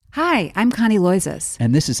Hi, I'm Connie Loizas.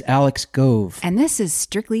 And this is Alex Gove. And this is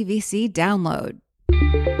Strictly VC Download.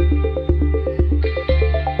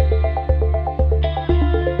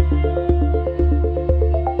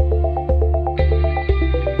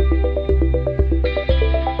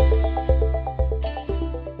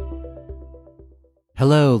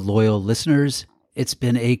 Hello, loyal listeners. It's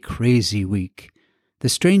been a crazy week. The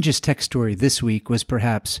strangest tech story this week was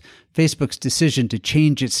perhaps Facebook's decision to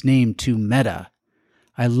change its name to Meta.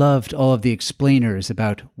 I loved all of the explainers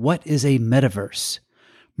about what is a metaverse.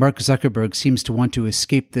 Mark Zuckerberg seems to want to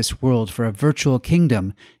escape this world for a virtual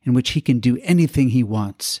kingdom in which he can do anything he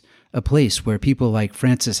wants, a place where people like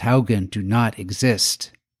Frances Haugen do not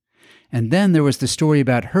exist. And then there was the story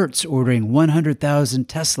about Hertz ordering 100,000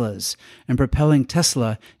 Teslas and propelling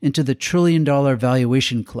Tesla into the trillion-dollar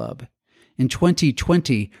valuation club. In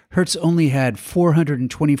 2020, Hertz only had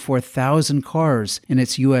 424,000 cars in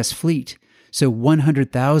its U.S. fleet, so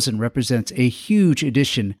 100,000 represents a huge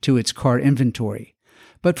addition to its car inventory.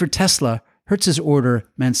 But for Tesla, Hertz's order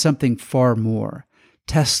meant something far more: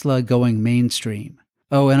 Tesla going mainstream.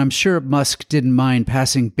 Oh, and I'm sure Musk didn't mind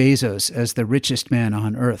passing Bezos as the richest man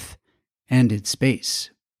on Earth. And in space.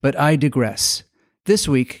 But I digress. This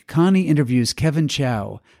week, Connie interviews Kevin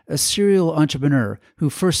Chow, a serial entrepreneur who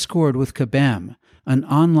first scored with Kabam, an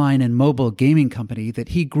online and mobile gaming company that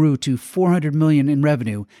he grew to $400 million in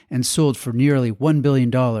revenue and sold for nearly $1 billion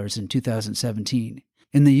in 2017.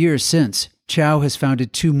 In the years since, Chow has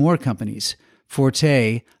founded two more companies,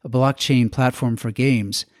 Forte, a blockchain platform for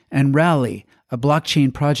games, and Rally, a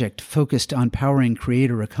blockchain project focused on powering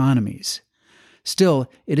creator economies. Still,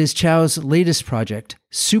 it is Chow's latest project,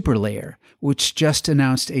 SuperLayer, which just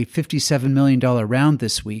announced a $57 million round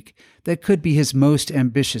this week, that could be his most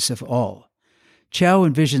ambitious of all. Chow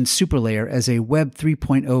envisions SuperLayer as a Web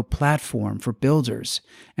 3.0 platform for builders,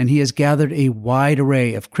 and he has gathered a wide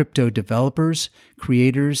array of crypto developers,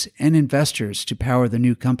 creators, and investors to power the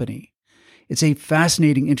new company. It's a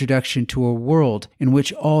fascinating introduction to a world in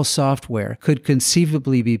which all software could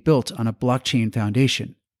conceivably be built on a blockchain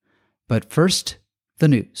foundation. But first, the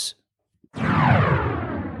news.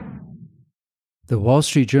 The Wall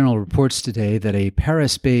Street Journal reports today that a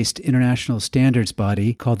Paris-based international standards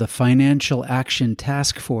body called the Financial Action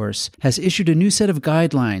Task Force has issued a new set of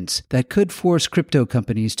guidelines that could force crypto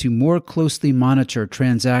companies to more closely monitor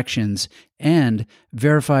transactions and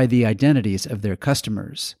verify the identities of their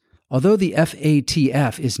customers. Although the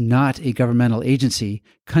FATF is not a governmental agency,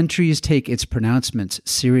 countries take its pronouncements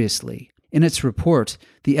seriously. In its report,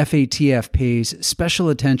 the FATF pays special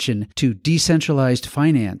attention to decentralized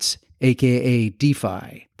finance, aka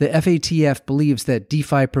DeFi. The FATF believes that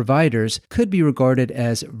DeFi providers could be regarded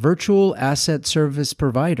as virtual asset service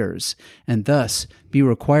providers and thus be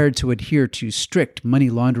required to adhere to strict money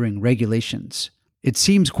laundering regulations. It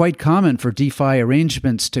seems quite common for DeFi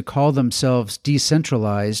arrangements to call themselves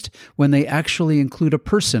decentralized when they actually include a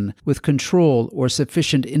person with control or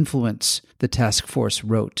sufficient influence, the task force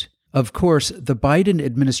wrote. Of course, the Biden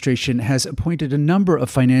administration has appointed a number of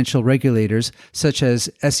financial regulators, such as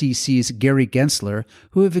SEC's Gary Gensler,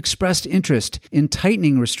 who have expressed interest in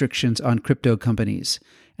tightening restrictions on crypto companies,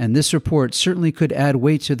 and this report certainly could add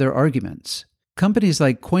weight to their arguments. Companies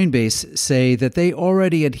like Coinbase say that they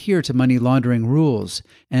already adhere to money laundering rules,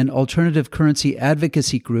 and alternative currency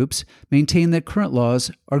advocacy groups maintain that current laws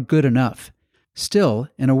are good enough. Still,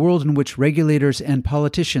 in a world in which regulators and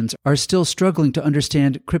politicians are still struggling to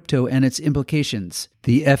understand crypto and its implications,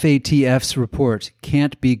 the FATF's report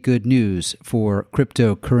can't be good news for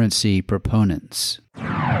cryptocurrency proponents.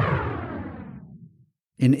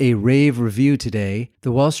 In a rave review today,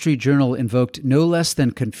 the Wall Street Journal invoked no less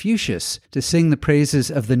than Confucius to sing the praises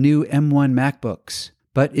of the new M1 MacBooks.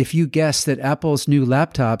 But if you guess that Apple's new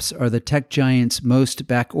laptops are the tech giant's most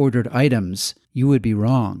back-ordered items, you would be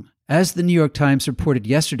wrong. As the New York Times reported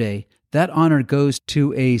yesterday, that honor goes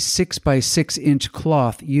to a 6x6-inch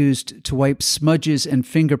cloth used to wipe smudges and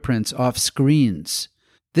fingerprints off screens.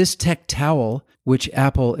 This tech towel, which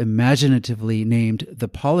Apple imaginatively named the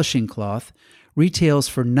polishing cloth, retails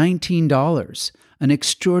for $19, an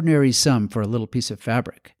extraordinary sum for a little piece of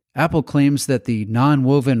fabric. Apple claims that the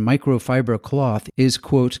non-woven microfiber cloth is,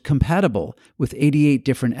 quote, compatible with 88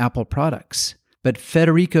 different Apple products. But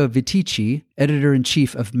Federico Vitici,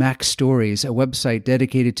 editor-in-chief of Mac Stories, a website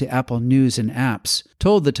dedicated to Apple news and apps,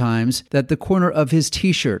 told The Times that the corner of his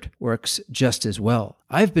t-shirt works just as well.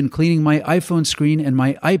 I've been cleaning my iPhone screen and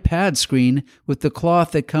my iPad screen with the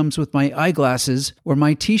cloth that comes with my eyeglasses or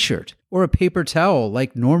my t-shirt, or a paper towel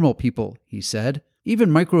like normal people, he said. Even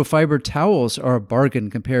microfiber towels are a bargain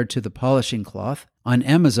compared to the polishing cloth. On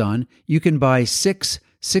Amazon, you can buy 6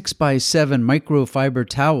 6x7 microfiber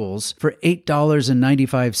towels for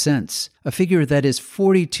 $8.95, a figure that is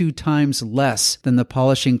 42 times less than the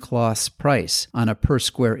polishing cloth's price on a per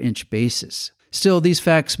square inch basis. Still, these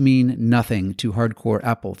facts mean nothing to hardcore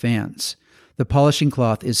Apple fans. The polishing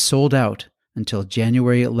cloth is sold out until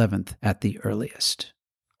January 11th at the earliest.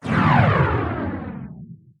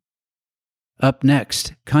 Up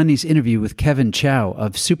next, Connie's interview with Kevin Chow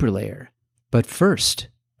of Superlayer. But first,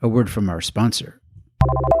 a word from our sponsor.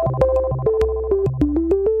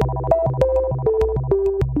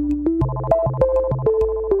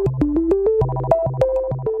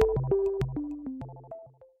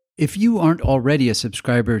 If you aren't already a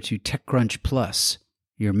subscriber to TechCrunch Plus,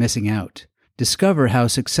 you're missing out. Discover how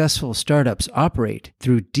successful startups operate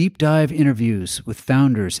through deep dive interviews with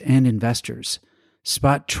founders and investors.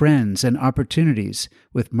 Spot trends and opportunities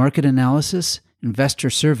with market analysis,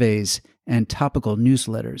 investor surveys, and topical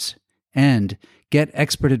newsletters. And get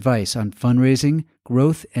expert advice on fundraising,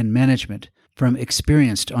 growth, and management from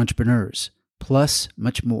experienced entrepreneurs, plus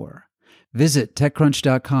much more. Visit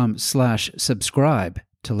TechCrunch.com/subscribe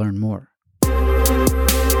to learn more.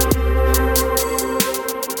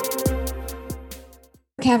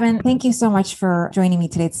 Kevin, thank you so much for joining me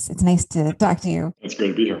today. It's nice to talk to you. It's great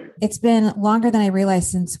to be here. It's been longer than I realized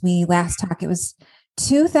since we last talked. It was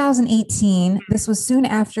 2018. This was soon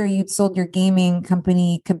after you'd sold your gaming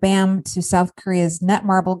company, Kabam, to South Korea's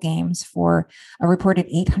Netmarble Games for a reported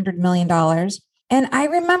 $800 million. And I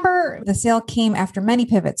remember the sale came after many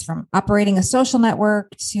pivots, from operating a social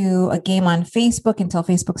network to a game on Facebook until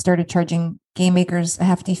Facebook started charging game makers a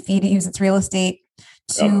hefty fee to use its real estate,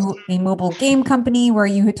 to a mobile game company where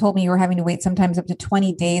you had told me you were having to wait sometimes up to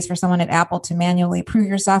 20 days for someone at Apple to manually approve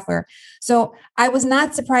your software. So I was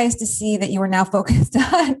not surprised to see that you were now focused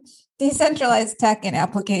on decentralized tech and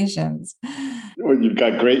applications. Well, you've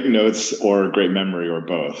got great notes or great memory or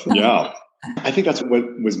both. Yeah. I think that's what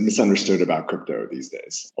was misunderstood about crypto these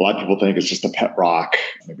days. A lot of people think it's just a pet rock.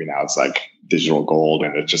 Maybe now it's like digital gold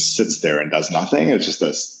and it just sits there and does nothing. It's just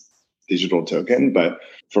a digital token. But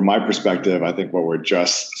from my perspective, I think what we're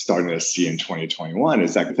just starting to see in 2021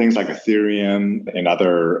 is that things like Ethereum and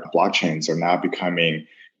other blockchains are now becoming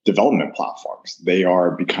development platforms. They are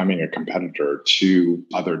becoming a competitor to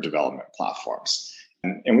other development platforms.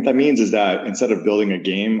 And what that means is that instead of building a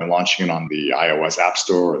game and launching it on the iOS App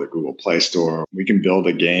Store or the Google Play Store, we can build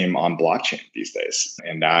a game on blockchain these days.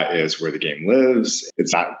 And that is where the game lives.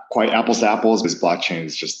 It's not quite apples to apples because blockchain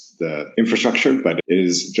is just the infrastructure, but it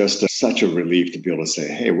is just such a relief to be able to say,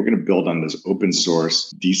 hey, we're going to build on this open source,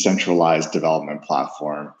 decentralized development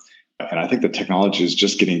platform. And I think the technology is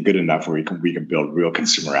just getting good enough where we can build real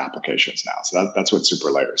consumer applications now. So that's what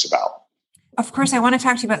Superlayer is about. Of course, I want to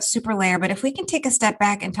talk to you about Superlayer, but if we can take a step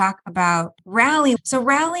back and talk about Rally. So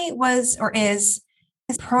Rally was or is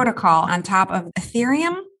a protocol on top of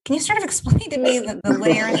Ethereum. Can you sort of explain to me the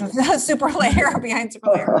layers of the Superlayer behind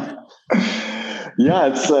Superlayer?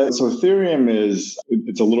 Yeah, so Ethereum it's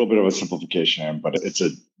a little bit of a simplification, but it's a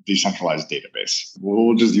decentralized database.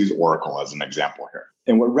 We'll just use Oracle as an example here.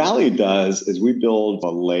 And what Rally does is we build a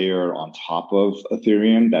layer on top of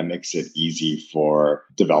Ethereum that makes it easy for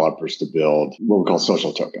developers to build what we call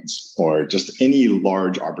social tokens, or just any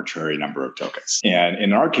large arbitrary number of tokens. And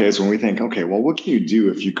in our case, when we think, okay, well, what can you do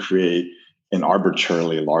if you create an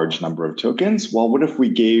arbitrarily large number of tokens? Well, what if we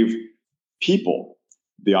gave people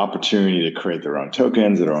the opportunity to create their own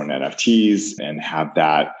tokens, their own NFTs, and have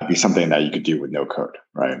that be something that you could do with no code,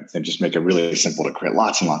 right? And just make it really simple to create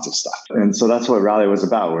lots and lots of stuff. And so that's what Rally was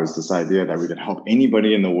about, was this idea that we could help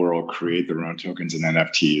anybody in the world create their own tokens and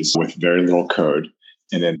NFTs with very little code.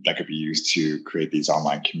 And then that could be used to create these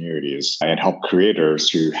online communities and help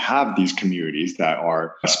creators who have these communities that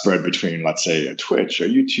are spread between, let's say, a Twitch, a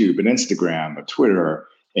YouTube, an Instagram, a Twitter.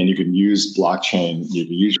 And you can use blockchain, you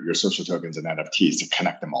can use your social tokens and NFTs to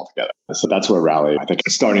connect them all together. So that's where Rally, I think,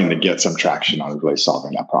 is starting to get some traction on really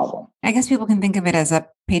solving that problem. I guess people can think of it as a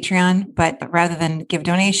Patreon, but rather than give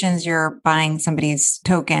donations, you're buying somebody's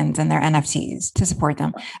tokens and their NFTs to support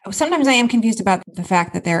them. Sometimes I am confused about the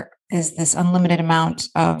fact that there is this unlimited amount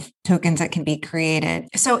of tokens that can be created.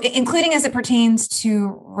 So including as it pertains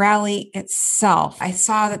to Rally itself, I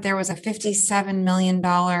saw that there was a $57 million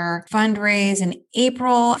fundraise in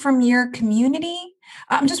April from your community.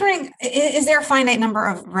 I'm just wondering, is there a finite number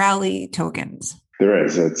of Rally tokens? There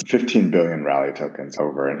is. It's 15 billion Rally tokens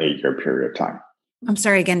over an 8-year period of time. I'm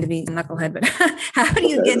sorry again to be a knucklehead, but how do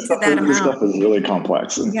you get to that amount? This stuff is really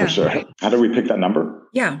complex, for sure. How do we pick that number?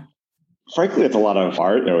 Yeah. Frankly, it's a lot of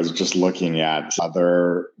art. I was just looking at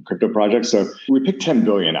other crypto projects. So we picked 10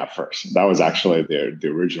 billion at first. That was actually the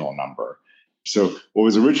original number. So what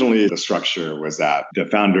was originally the structure was that the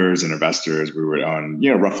founders and investors, we would own,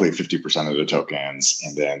 roughly 50% of the tokens,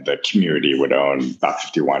 and then the community would own about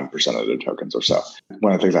 51% of the tokens or so.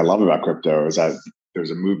 One of the things I love about crypto is that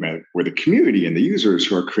there's a movement where the community and the users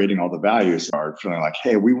who are creating all the values are feeling like,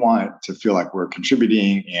 hey, we want to feel like we're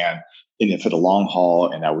contributing and in it for the long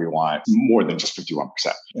haul, and that we want more than just 51%.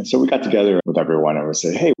 And so we got together with everyone and we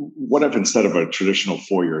say, hey, what if instead of a traditional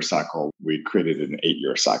 4-year cycle, we created an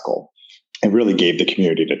 8-year cycle and really gave the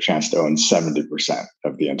community the chance to own 70%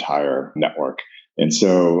 of the entire network. And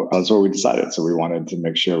so that's what we decided. So we wanted to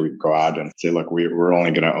make sure we go out and say, look, we're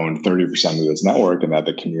only going to own 30% of this network, and that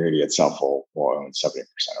the community itself will own 70% over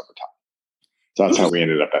time. So that's how we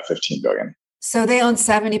ended up at 15 billion. So they own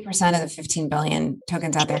 70% of the 15 billion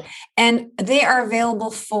tokens out there, and they are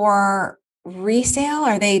available for resale.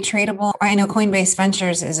 Are they tradable? I know Coinbase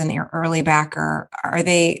Ventures is an early backer. Are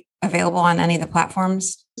they available on any of the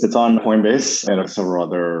platforms? It's on Coinbase and several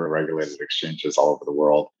other regulated exchanges all over the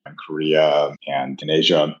world, in Korea and in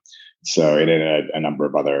Asia. So it in a number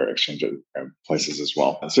of other exchange places as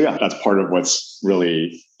well. So yeah, that's part of what's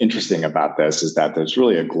really interesting about this is that there's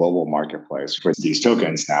really a global marketplace for these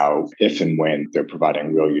tokens now, if and when they're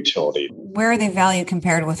providing real utility. Where are they valued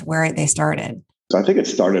compared with where they started? So I think it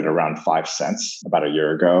started around 5 cents about a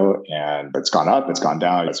year ago, and it's gone up, it's gone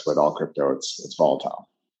down. It's with all crypto, it's volatile.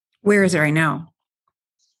 Where is it right now?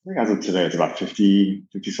 I think as of today, it's about 50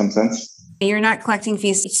 some cents. You're not collecting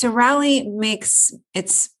fees. So Rally makes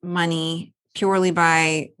its money purely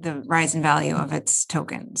by the rise in value of its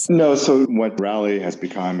tokens. No, so what Rally has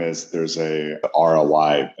become is there's a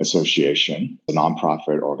ROI association, a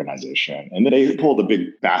nonprofit organization, and they hold a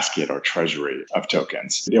big basket or treasury of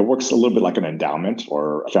tokens. It works a little bit like an endowment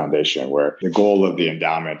or a foundation, where the goal of the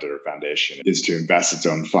endowment or foundation is to invest its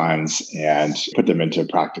own funds and put them into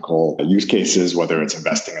practical use cases, whether it's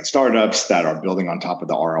investing in startups that are building on top of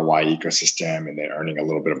the ROI ecosystem and they're earning a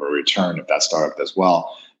little bit of a return if that startup does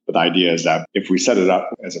well. But the idea is that if we set it up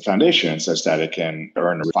as a foundation such that it can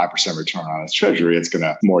earn a 5% return on its treasury, it's going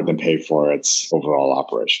to more than pay for its overall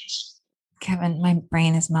operations. Kevin, my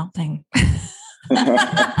brain is melting.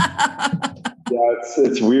 Yeah,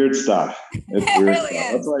 it's weird stuff. It's weird really stuff.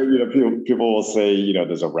 is. That's why people will say,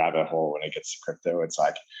 there's a rabbit hole when it gets to crypto. It's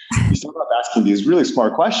like you start off asking these really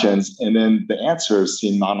smart questions, and then the answers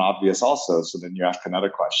seem non-obvious also. So then you ask another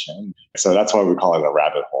question. So that's why we call it a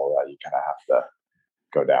rabbit hole that you kind of have to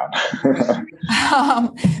go down.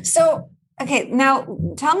 Okay, now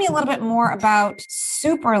tell me a little bit more about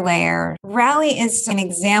SuperLayer. Rally is an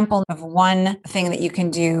example of one thing that you can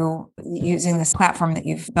do using this platform that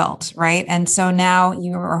you've built, right? And so now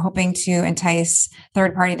you are hoping to entice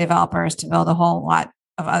third-party developers to build a whole lot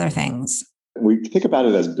of other things. We think about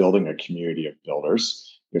it as building a community of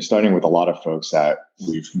builders. You're starting with a lot of folks that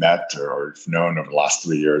we've met or known over the last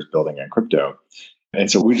 3 years building in crypto. And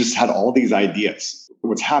so we just had all these ideas.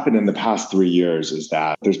 What's happened in the past 3 years is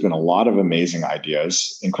that there's been a lot of amazing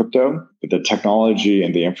ideas in crypto, but the technology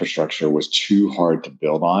and the infrastructure was too hard to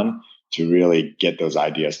build on to really get those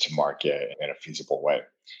ideas to market in a feasible way.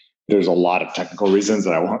 There's a lot of technical reasons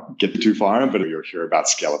that I won't get too far in, but you'll hear about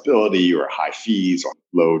scalability or high fees or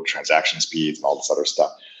low transaction speeds and all this other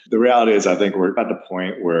stuff. The reality is, I think we're at the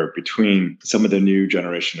point where between some of the new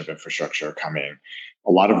generation of infrastructure coming,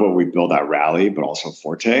 a lot of what we build at Rally, but also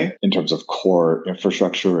Forte, in terms of core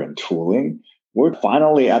infrastructure and tooling, we're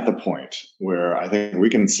finally at the point where I think we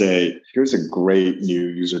can say, here's a great new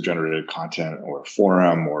user-generated content or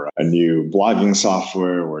forum or a new blogging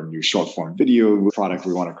software or a new short-form video product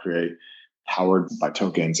we want to create, powered by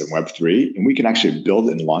tokens and Web3. And we can actually build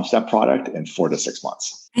and launch that product in 4 to 6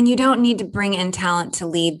 months. And you don't need to bring in talent to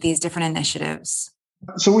lead these different initiatives.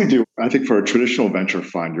 So we do. I think for a traditional venture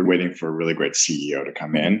fund, you're waiting for a really great CEO to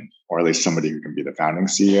come in, or at least somebody who can be the founding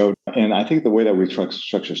CEO. And I think the way that we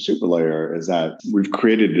structure SuperLayer is that we've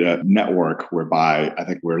created a network whereby I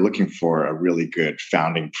think we're looking for a really good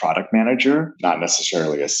founding product manager, not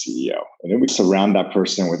necessarily a CEO. And then we surround that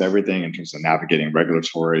person with everything in terms of navigating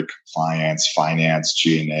regulatory, compliance, finance,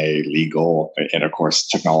 G&A, legal, and of course,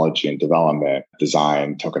 technology and development,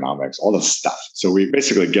 design, tokenomics, all this stuff. So we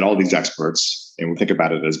basically get all these experts, and we think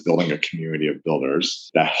about it as building a community of builders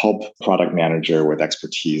that help product manager with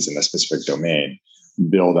expertise in a specific domain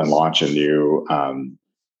build and launch a new,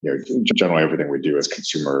 generally everything we do is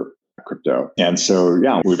consumer crypto. And so,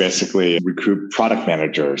 we basically recruit product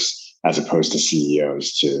managers as opposed to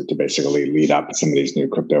CEOs to basically lead up some of these new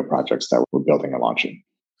crypto projects that we're building and launching.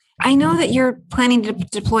 I know that you're planning to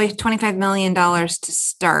deploy $25 million to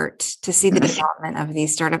start to see the development of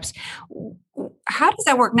these startups. How does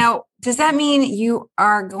that work? Now, Does that mean you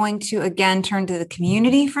are going to again turn to the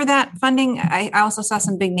community for that funding? I also saw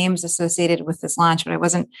some big names associated with this launch, but I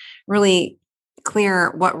wasn't really clear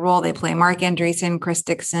what role they play. Mark Andreessen, Chris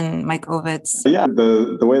Dixon, Mike Ovitz. Yeah,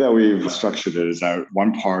 the way that we've structured it is that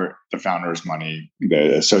one part, the founders' money,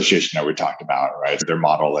 the association that we talked about, right? Their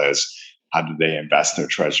model is how do they invest their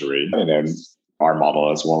treasury? And then our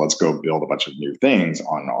model as well, let's go build a bunch of new things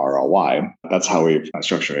on ROI. That's how we've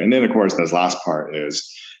structured it. And then, of course, this last part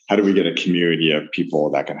is how do we get a community of people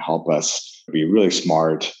that can help us be really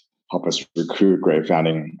smart, help us recruit great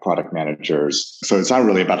founding product managers. So it's not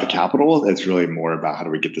really about the capital. It's really more about how do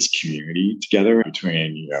we get this community together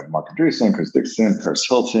between Mark Andreessen, Chris Dixon, Paris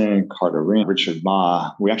Hilton, Carter Ring, Richard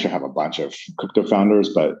Ma. We actually have a bunch of crypto founders,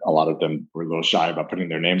 but a lot of them were a little shy about putting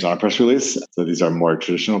their names on a press release. So these are more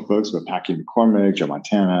traditional folks, but Packy McCormick, Joe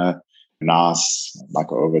Montana, Nas,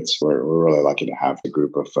 Michael Ovitz. We're really lucky to have a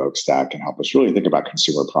group of folks that can help us really think about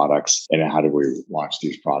consumer products and how do we launch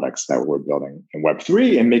these products that we're building in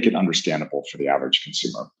Web3 and make it understandable for the average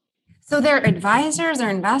consumer. So they're advisors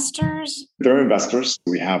or investors? They're investors.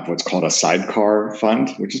 We have what's called a sidecar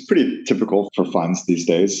fund, which is pretty typical for funds these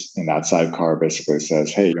days. And that sidecar basically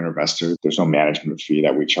says, hey, you're an investor. There's no management fee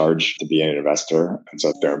that we charge to be an investor. And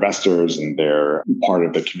so they're investors and they're part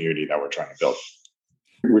of the community that we're trying to build.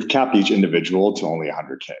 We've capped each individual to only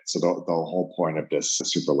 100K. So the whole point of this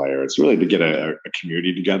super layer is really to get a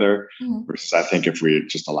community together versus I think if we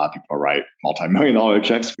just allow people to write multi-million-dollar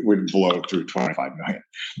checks, we'd blow through 25 million.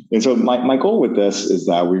 And so my goal with this is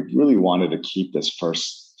that we really wanted to keep this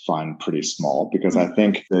first fund pretty small because I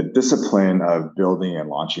think the discipline of building and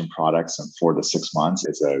launching products in 4 to 6 months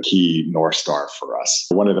is a key North Star for us.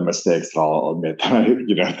 One of the mistakes that I'll admit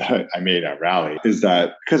that I made at Rally is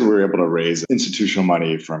that because we were able to raise institutional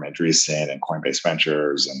money from Andreessen and Coinbase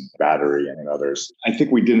Ventures and Battery and others, I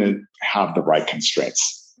think we didn't have the right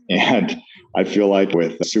constraints. And I feel like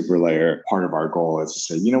with the super layer, part of our goal is to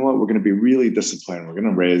say, you know what, we're going to be really disciplined. We're going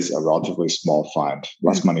to raise a relatively small fund,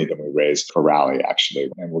 less money than we raised for Rally,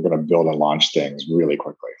 actually. And we're going to build and launch things really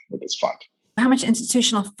quickly with this fund. How much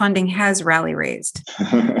institutional funding has Rally raised?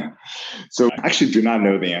 So I actually do not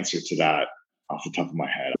know the answer to that off the top of my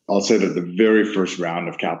head. I'll say that the very first round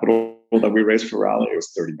of capital that we raised for Rally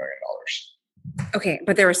was $30 million. Okay,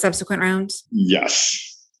 but there were subsequent rounds? Yes.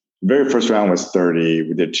 The very first round was 30.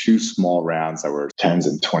 We did 2 small rounds that were tens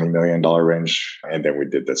and $20 million range. And then we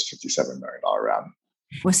did this $57 million round.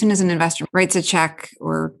 Well, as soon as an investor writes a check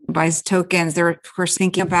or buys tokens, they're of course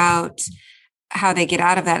thinking about how they get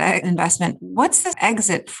out of that investment. What's the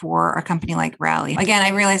exit for a company like Rally? Again,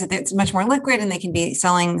 I realize that it's much more liquid and they can be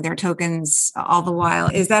selling their tokens all the while.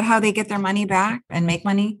 Is that how they get their money back and make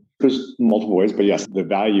money? There's multiple ways, but yes, the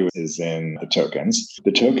value is in the tokens.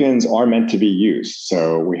 The tokens are meant to be used.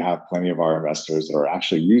 So we have plenty of our investors that are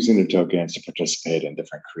actually using the tokens to participate in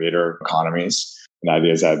different creator economies. And the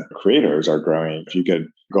idea is that creators are growing. If you could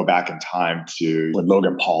go back in time to when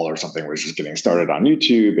Logan Paul or something was just getting started on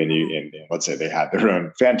YouTube and let's say they had their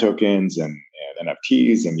own fan tokens and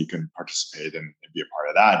NFTs and you can participate and be a part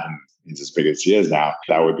of that. And he's as big as he is now,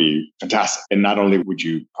 that would be fantastic. And not only would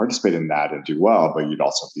you participate in that and do well, but you'd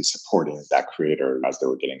also be supporting that creator as they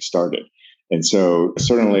were getting started. And so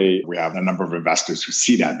certainly we have a number of investors who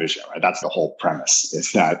see that vision, right? That's the whole premise,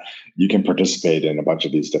 is that you can participate in a bunch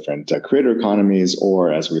of these different creator economies,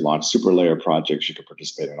 or as we launch super layer projects, you can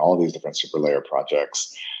participate in all these different super layer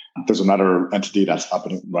projects. There's another entity that's up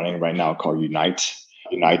and running right now called Unite.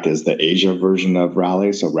 Unite is the Asia version of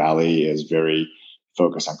Rally. So Rally is very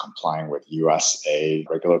focused on complying with USA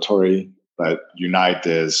regulatory, but Unite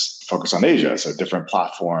is focused on Asia. So different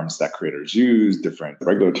platforms that creators use, different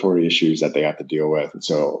regulatory issues that they have to deal with.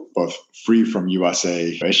 So both free from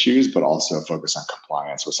USA issues, but also focus on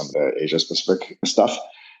compliance with some of the Asia specific stuff.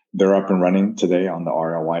 They're up and running today on the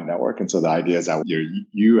ROI network. And so the idea is that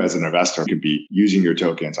you as an investor could be using your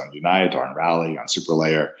tokens on Unite or on Rally, on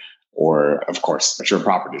Superlayer, or of course, at your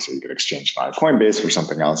property. So you could exchange on Coinbase for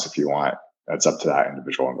something else if you want. That's up to that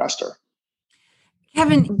individual investor.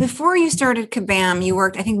 Kevin, before you started Kabam, you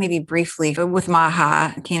worked, I think maybe briefly with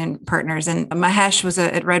Maha, Canaan Partners, and Mahesh was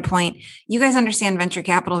at Redpoint. You guys understand venture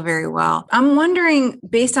capital very well. I'm wondering,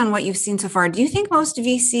 based on what you've seen so far, do you think most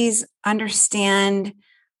VCs understand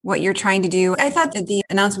what you're trying to do? I thought that the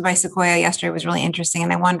announcement by Sequoia yesterday was really interesting.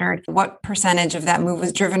 And I wondered what percentage of that move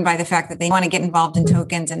was driven by the fact that they want to get involved in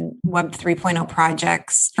tokens and Web 3.0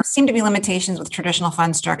 projects. There seem to be limitations with traditional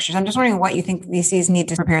fund structures. I'm just wondering what you think VCs need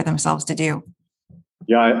to prepare themselves to do.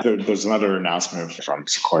 Yeah, there's another announcement from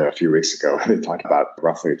Sequoia a few weeks ago. They talked about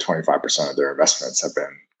roughly 25% of their investments have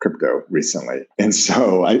been crypto recently. And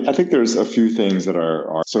so I think there's a few things that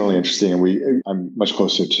are certainly interesting. And I'm much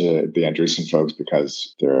closer to the Andreessen folks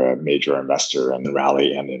because they're a major investor in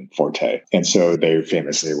Rally and in Forte. And so they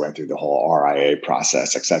famously went through the whole RIA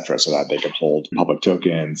process, et cetera, so that they could hold public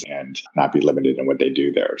tokens and not be limited in what they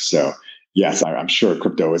do there. So yes, I'm sure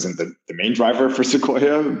crypto isn't the main driver for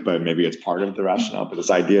Sequoia, but maybe it's part of the rationale. But this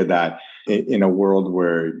idea that in a world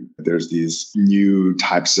where there's these new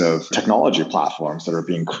types of technology platforms that are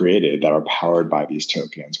being created that are powered by these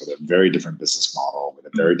tokens with a very different business model, with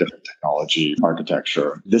a very different technology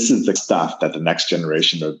architecture, this is the stuff that the next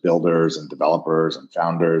generation of builders and developers and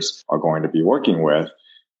founders are going to be working with.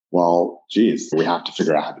 Well, geez, we have to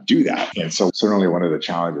figure out how to do that. And so certainly one of the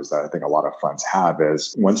challenges that I think a lot of funds have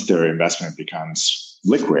is once their investment becomes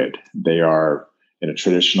liquid, they are in a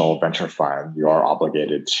traditional venture fund, you are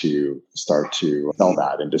obligated to start to sell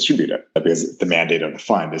that and distribute it because the mandate of the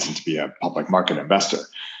fund isn't to be a public market investor.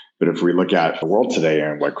 But if we look at the world today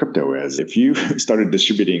and what crypto is, if you started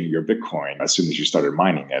distributing your Bitcoin as soon as you started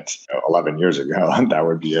mining it 11 years ago, that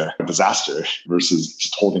would be a disaster versus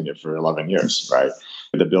just holding it for 11 years, right?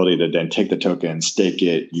 The ability to then take the token, stake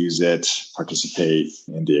it, use it, participate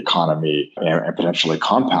in the economy, and potentially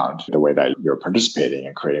compound the way that you're participating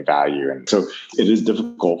and creating value. And so it is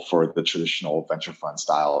difficult for the traditional venture fund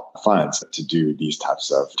style funds to do these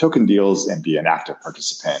types of token deals and be an active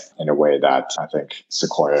participant in a way that I think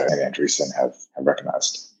Sequoia and Andreessen have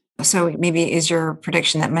recognized. So maybe is your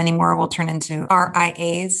prediction that many more will turn into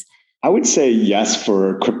RIAs? I would say yes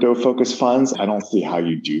for crypto-focused funds. I don't see how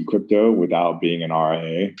you do crypto without being an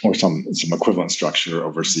RIA or some equivalent structure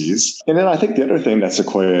overseas. And then I think the other thing that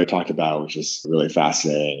Sequoia talked about, which is really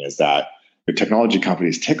fascinating, is that the technology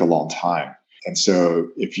companies take a long time. And so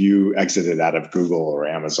if you exited out of Google or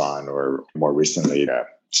Amazon or more recently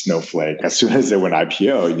Snowflake, as soon as they went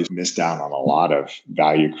IPO, you missed out on a lot of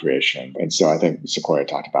value creation. And so I think Sequoia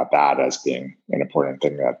talked about that as being an important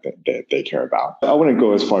thing that they care about. I wouldn't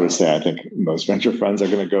go as far to say I think most venture funds are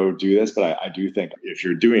going to go do this, but I do think if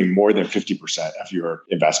you're doing more than 50% of your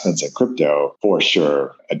investments in crypto, for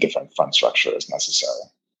sure, a different fund structure is necessary.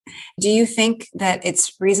 Do you think that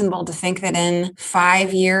it's reasonable to think that in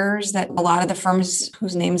 5 years that a lot of the firms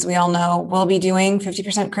whose names we all know will be doing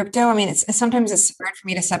 50% crypto? I mean, sometimes it's hard for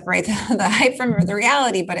me to separate the hype from the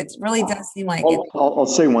reality, but it really does seem like it. I'll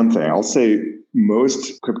say one thing. I'll say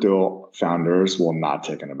most crypto founders will not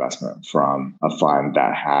take an investment from a fund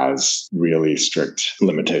that has really strict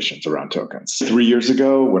limitations around tokens. 3 years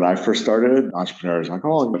ago, when I first started, entrepreneurs were like,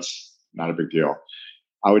 oh, it's not a big deal.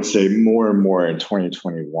 I would say more and more in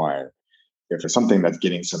 2021, if it's something that's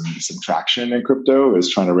getting some traction in crypto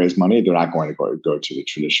is trying to raise money, they're not going to go to the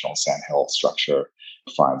traditional Sandhill structure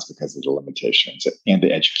funds because of the limitations and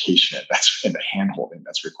the education and the handholding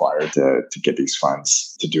that's required to get these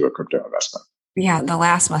funds to do a crypto investment. Yeah, the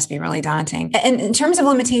last must be really daunting. And in terms of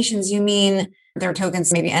limitations, you mean their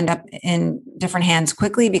tokens maybe end up in different hands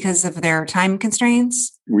quickly because of their time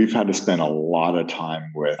constraints? We've had to spend a lot of time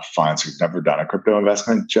with funds who've never done a crypto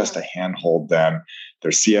investment just to handhold them,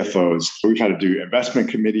 their CFOs. We've had to do investment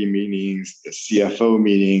committee meetings, the CFO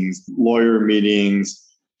meetings, lawyer meetings,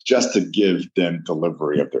 just to give them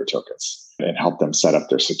delivery of their tokens and help them set up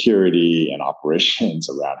their security and operations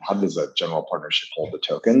around how does a general partnership hold the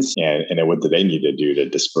tokens and what do they need to do to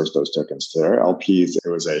disperse those tokens to their LPs. It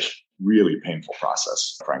was a really painful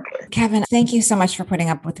process, frankly. Kevin, thank you so much for putting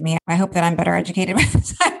up with me. I hope that I'm better educated by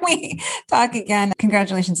the time we talk again.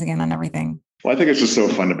 Congratulations again on everything. Well, I think it's just so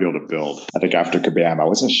fun to be able to build. I think after Kabam, I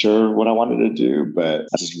wasn't sure what I wanted to do, but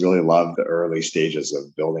I just really love the early stages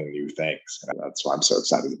of building new things. And that's why I'm so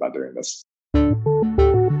excited about doing this.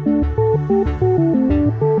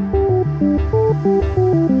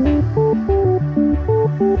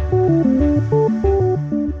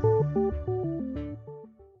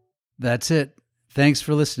 That's it. Thanks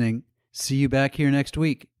for listening. See you back here next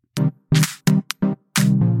week.